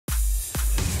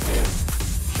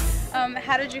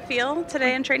How did you feel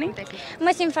today in training?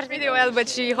 Mă simt foarte Really well, but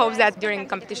she hopes that during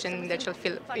competition that she'll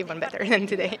feel even better than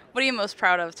today. What are you most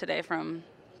proud of today from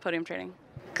podium training?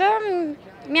 că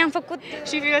mi-am făcut.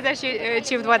 She feels that she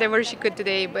achieved whatever she could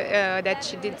today, but that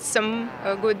she did some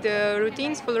good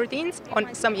routines, full routines on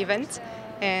some events,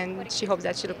 and she hopes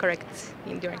that she'll correct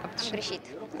during competition. Greșit.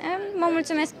 Mă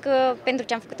mulțumesc pentru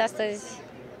ce am făcut astăzi.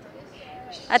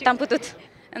 Atât am putut.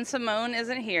 And Simone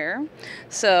isn't here,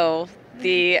 so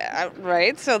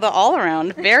so the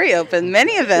all-around, very open,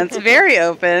 many events, very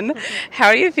open.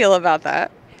 How do you feel about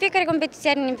that? Fiecare competiție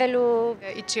are nivelul.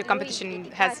 Each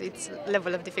competition has its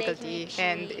level of difficulty,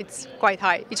 and it's quite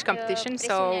high, each competition,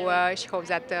 so she hopes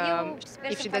that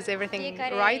if she does everything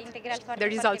right, the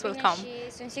results will come.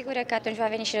 Sunt sigură că atunci va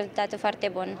veni și rezultatul foarte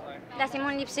bun. Dar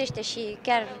Simon lipsește și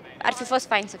chiar ar fi fost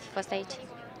fain să fi fost aici.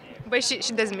 But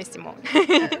she does miss Simone.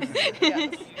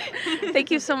 Thank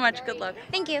you so much. Good luck.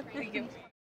 Thank you.